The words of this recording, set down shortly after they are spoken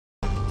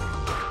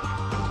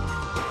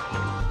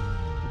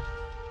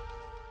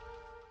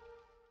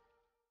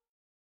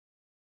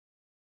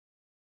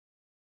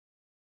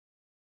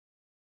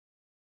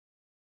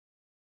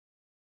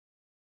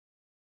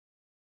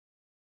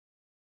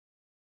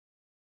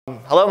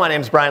Hello, my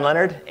name is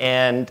Leonard,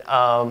 and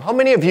how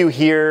many of you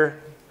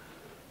here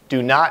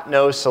do not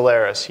know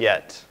Solaris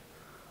yet?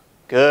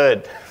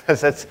 Good.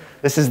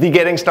 This is the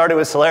getting started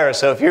with Solaris.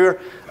 So if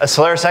you're a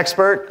Solaris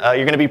expert,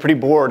 you're going to be pretty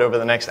bored over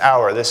the next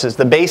hour. This is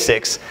the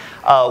basics.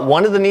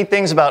 One of the neat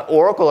things about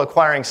Oracle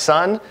acquiring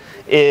Sun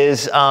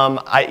is,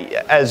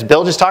 as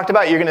Bill just talked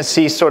about, you're going to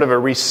see sort of a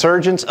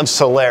resurgence of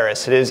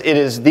Solaris. It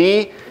is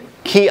the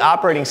key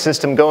operating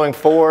system going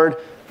forward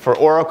for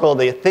Oracle.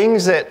 The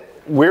things that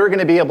we're going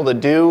to be able to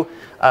do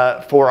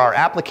for our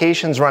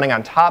applications running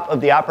on top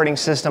of the operating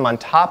system, on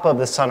top of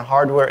the Sun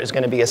hardware, is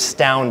going to be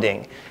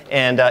astounding.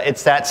 And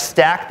it's that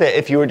stack that,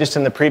 if you were just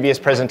in the previous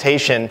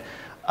presentation,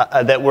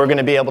 that we're going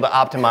to be able to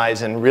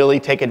optimize and really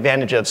take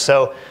advantage of.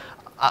 So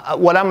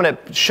what I'm going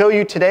to show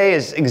you today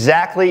is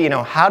exactly,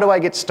 how do I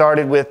get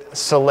started with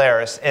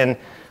Solaris? And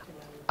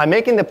I'm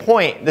making the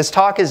point, this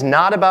talk is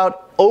not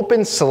about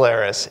Open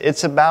Solaris,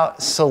 it's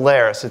about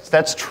Solaris.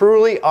 That's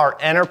truly our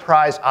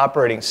enterprise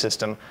operating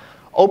system.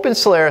 Open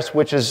Solaris,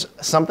 which is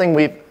something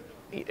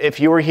if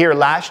you were here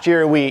last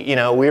year, we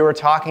were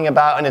talking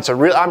about, and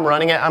I'm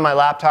running it on my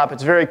laptop.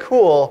 It's very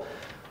cool,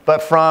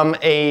 but from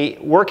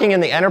working in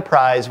the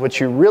enterprise, what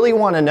you really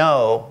want to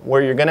know,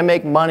 where you're going to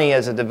make money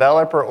as a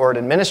developer or an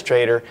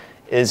administrator,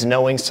 is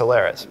knowing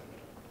Solaris.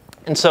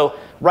 And so,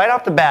 right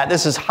off the bat,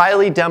 this is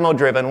highly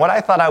demo-driven. What I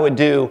thought I would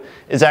do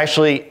is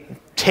actually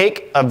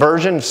take a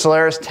version of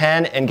Solaris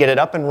 10 and get it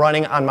up and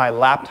running on my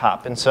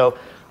laptop. And so,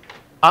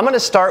 I'm going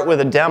to start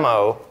with a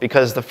demo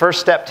because the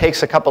first step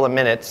takes a couple of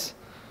minutes.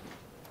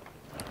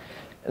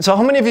 And so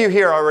how many of you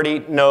here already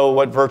know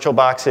what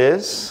VirtualBox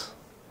is?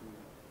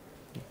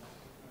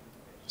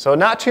 So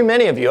not too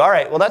many of you. All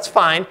right, well that's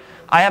fine.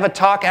 I have a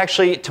talk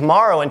actually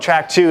tomorrow in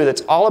track 2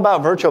 that's all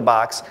about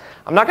VirtualBox.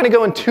 I'm not going to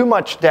go in too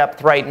much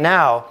depth right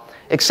now,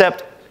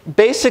 except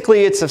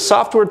basically it's a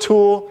software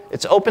tool,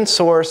 it's open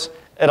source,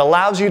 it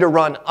allows you to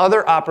run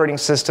other operating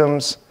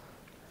systems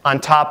on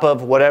top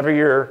of whatever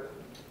your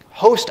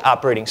host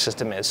operating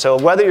system is. So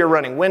whether you're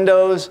running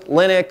Windows,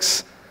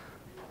 Linux,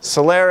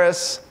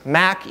 Solaris,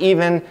 Mac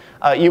even,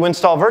 you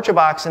install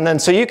VirtualBox, and then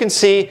so you can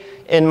see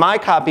in my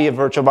copy of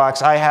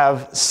VirtualBox, I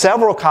have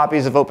several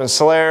copies of Open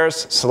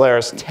Solaris,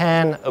 Solaris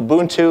 10,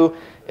 Ubuntu.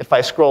 If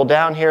I scroll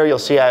down here, you'll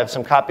see I have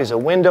some copies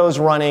of Windows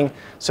running.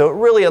 So it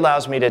really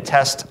allows me to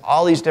test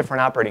all these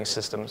different operating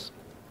systems.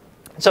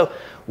 So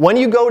when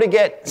you go to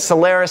get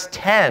Solaris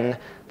 10,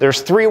 there's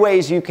 3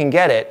 ways you can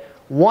get it.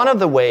 One of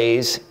the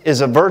ways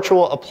is a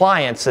virtual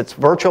appliance that's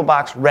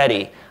VirtualBox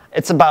ready.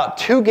 It's about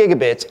 2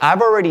 gigabits.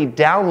 I've already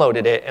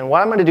downloaded it, and what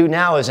I'm going to do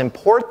now is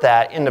import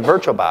that into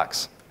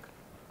VirtualBox.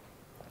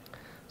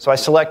 So I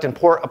select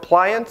Import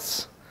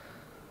Appliance.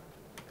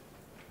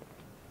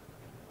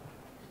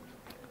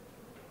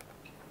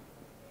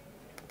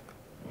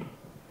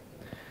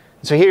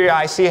 So here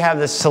I see I have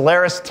this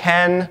Solaris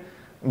 10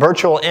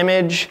 virtual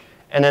image.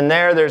 And then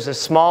there's a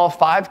small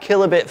 5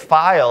 kilobit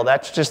file.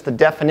 That's just the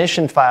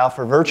definition file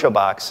for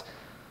VirtualBox.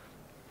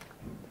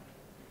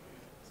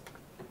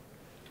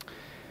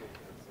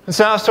 And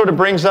so now it sort of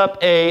brings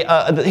up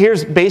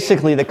here's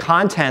basically the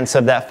contents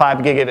of that 5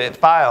 gigabit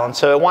file. And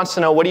so it wants to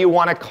know, what do you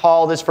want to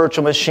call this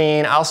virtual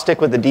machine? I'll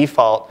stick with the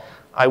default.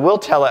 I will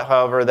tell it,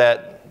 however,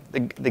 that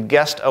the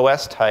guest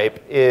OS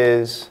type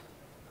is,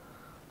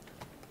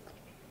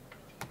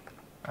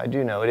 I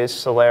do know, it is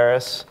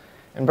Solaris.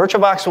 And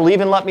VirtualBox will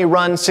even let me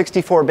run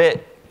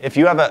 64-bit. If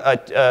you have a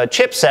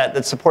chipset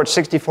that supports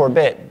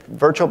 64-bit,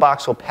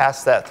 VirtualBox will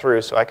pass that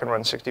through so I can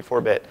run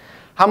 64-bit.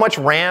 How much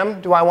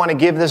RAM do I want to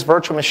give this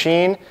virtual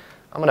machine?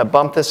 I'm going to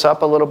bump this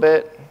up a little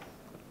bit.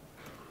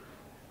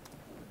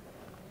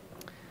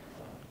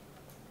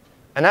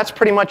 And that's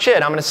pretty much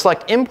it. I'm going to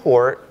select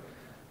Import.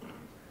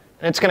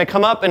 And it's going to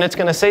come up and it's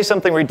going to say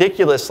something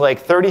ridiculous like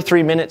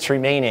 33 minutes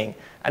remaining.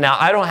 And now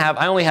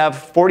I only have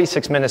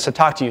 46 minutes to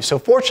talk to you. So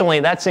fortunately,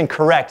 that's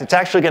incorrect. It's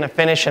actually going to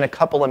finish in a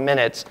couple of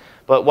minutes.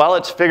 But while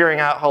it's figuring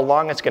out how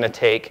long it's going to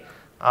take,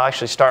 I'll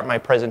actually start my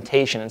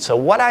presentation. And so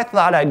what I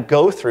thought I'd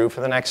go through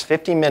for the next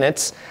 50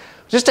 minutes,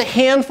 just a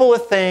handful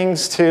of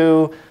things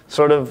to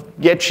sort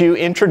of get you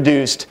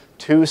introduced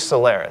to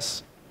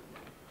Solaris.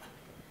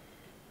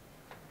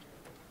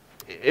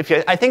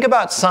 I think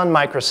about Sun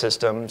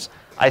Microsystems,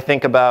 I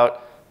think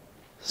about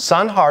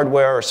Sun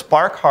hardware or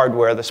Spark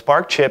hardware, the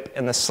Spark chip,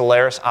 and the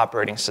Solaris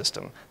operating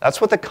system.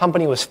 That's what the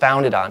company was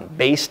founded on,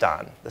 based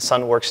on, the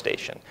Sun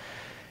workstation.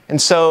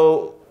 And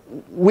so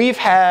we've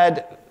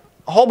had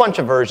a whole bunch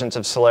of versions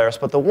of Solaris,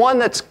 but the one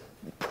that's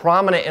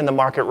prominent in the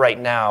market right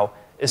now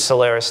is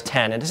Solaris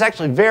 10. It is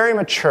actually very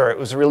mature. It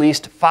was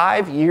released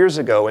 5 years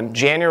ago in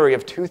January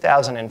of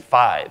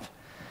 2005.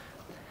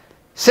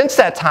 Since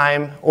that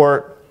time,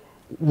 or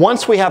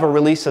once we have a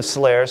release of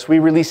Solaris, we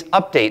release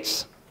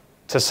updates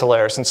to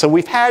Solaris. And so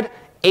we've had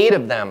 8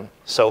 of them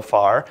so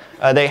far.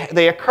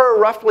 They occur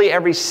roughly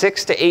every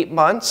 6 to 8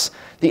 months.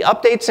 The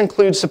updates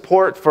include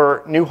support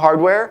for new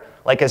hardware,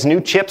 like as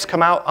new chips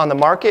come out on the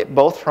market,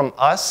 both from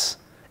us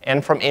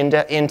and from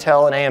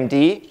Intel and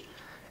AMD.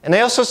 And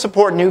they also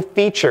support new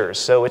features.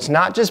 So it's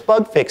not just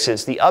bug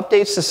fixes. The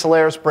updates to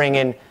Solaris bring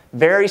in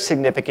very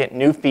significant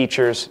new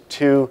features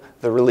to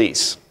the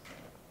release.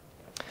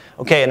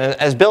 Okay, and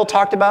as Bill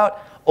talked about,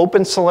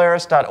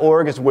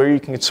 opensolaris.org is where you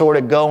can sort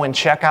of go and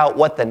check out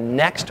what the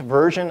next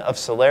version of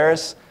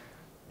Solaris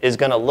is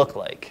going to look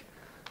like.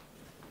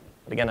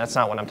 But again, that's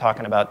not what I'm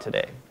talking about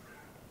today.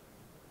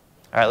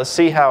 All right, let's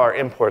see how our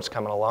import's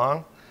coming along.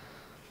 All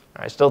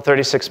right, still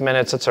 36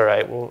 minutes. That's all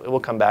right. We'll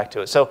come back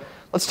to it. So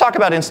let's talk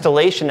about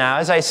installation now.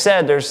 As I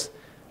said, there's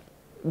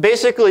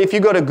basically, if you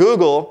go to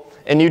Google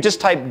and you just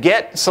type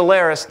get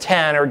Solaris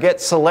 10 or get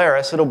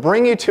Solaris, it'll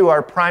bring you to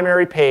our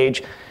primary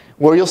page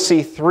where you'll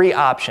see three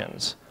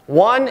options.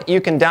 One, you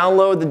can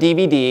download the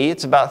DVD.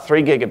 It's about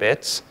 3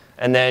 gigabits.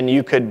 And then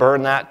you could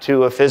burn that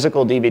to a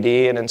physical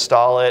DVD and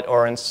install it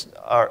or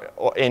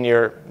in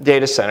your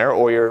data center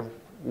or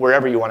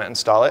wherever you want to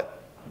install it.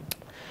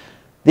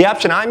 The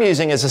option I'm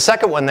using is the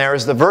second one there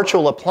is the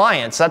virtual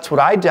appliance. That's what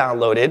I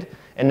downloaded.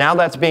 And now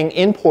that's being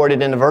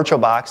imported into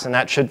VirtualBox, and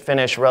that should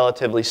finish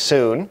relatively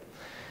soon.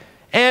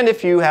 And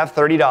if you have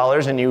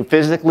 $30 and you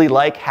physically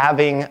like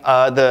having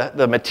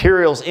the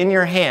materials in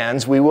your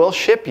hands, we will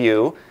ship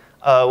you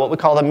what we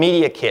call the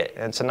media kit.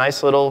 And it's a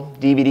nice little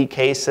DVD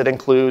case that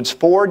includes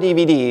 4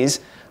 DVDs,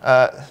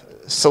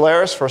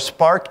 Solaris for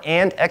Spark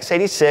and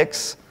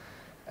x86,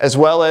 as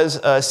well as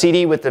a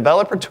CD with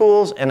developer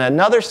tools and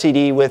another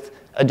CD with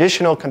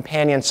additional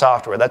companion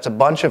software. That's a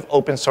bunch of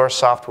open source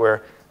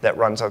software that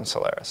runs on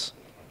Solaris.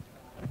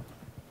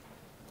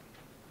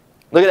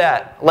 Look at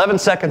that, 11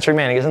 seconds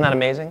remaining. Isn't that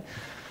amazing?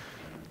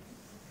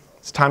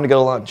 It's time to go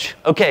to lunch.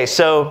 Okay,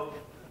 so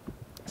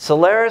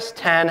Solaris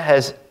 10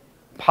 has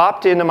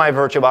popped into my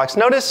VirtualBox.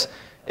 Notice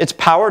it's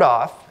powered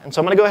off, and so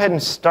I'm going to go ahead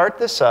and start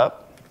this up.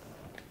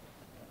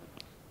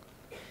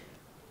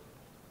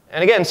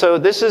 And again, so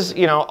this is,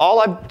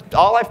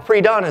 all I've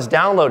pre-done is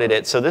downloaded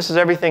it. So this is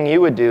everything you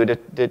would do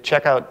to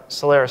check out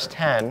Solaris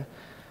 10.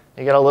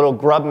 You get a little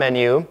grub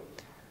menu,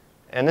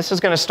 and this is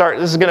going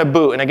to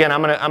boot. And again,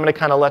 I'm going to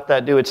kind of let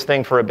that do its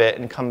thing for a bit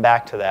and come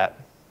back to that.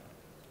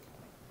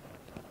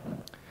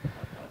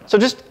 So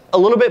just a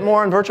little bit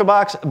more on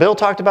VirtualBox. Bill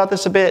talked about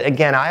this a bit.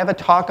 Again, I have a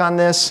talk on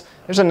this.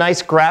 There's a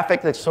nice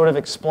graphic that sort of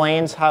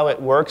explains how it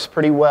works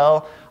pretty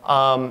well.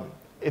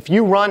 If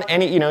you run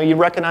any, you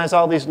recognize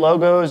all these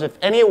logos. If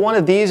any one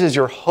of these is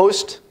your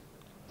host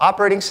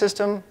operating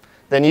system,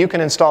 then you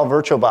can install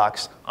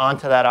VirtualBox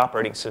onto that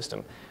operating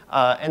system.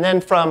 And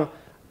then from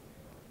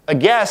a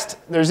guest,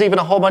 there's even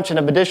a whole bunch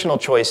of additional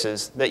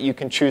choices that you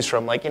can choose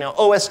from, like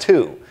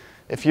OS2.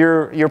 If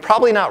you're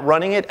probably not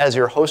running it as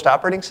your host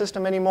operating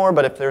system anymore,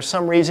 but if there's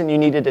some reason you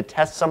needed to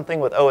test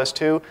something with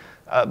OS2,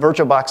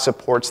 VirtualBox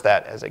supports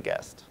that as a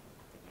guest.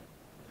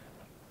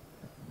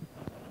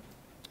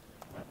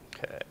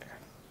 Okay.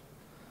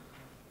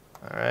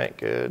 All right,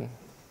 good.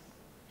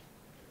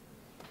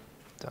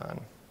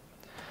 Done.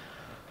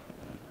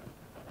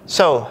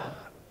 So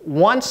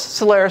once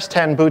Solaris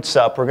 10 boots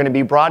up, we're going to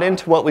be brought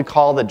into what we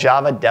call the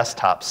Java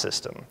desktop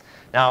system.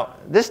 Now,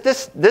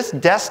 this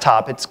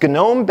desktop, it's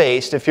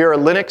GNOME-based. If you're a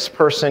Linux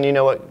person, you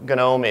know what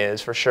GNOME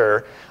is for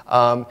sure.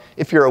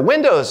 If you're a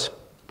Windows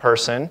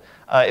person,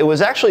 it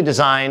was actually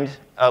designed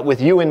with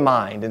you in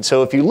mind. And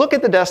so if you look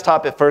at the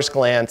desktop at first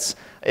glance,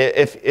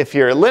 if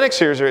you're a Linux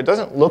user, it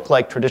doesn't look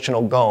like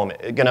traditional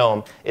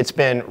GNOME. It's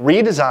been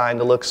redesigned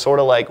to look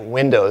sort of like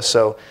Windows.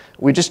 So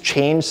we just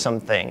changed some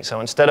things. So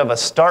instead of a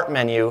start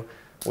menu,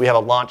 we have a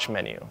launch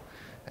menu.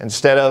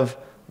 Instead of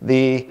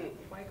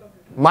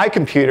my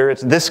computer,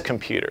 it's this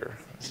computer.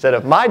 Instead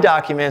of my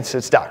documents,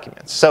 it's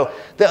documents. So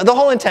the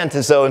whole intent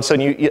is, though, and so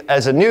you,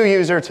 as a new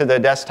user to the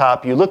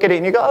desktop, you look at it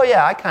and you go, oh,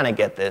 yeah, I kind of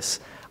get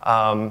this.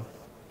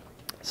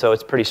 So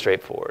it's pretty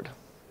straightforward.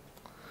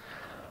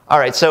 All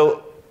right,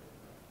 so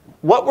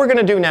what we're going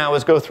to do now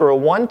is go through a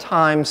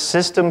one-time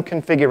system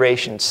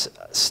configuration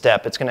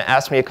step. It's going to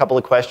ask me a couple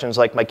of questions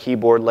like my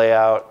keyboard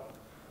layout.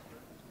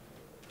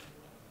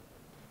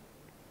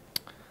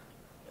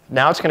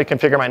 Now it's going to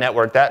configure my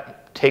network.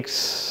 That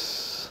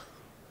takes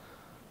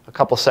a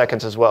couple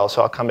seconds as well,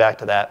 so I'll come back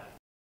to that.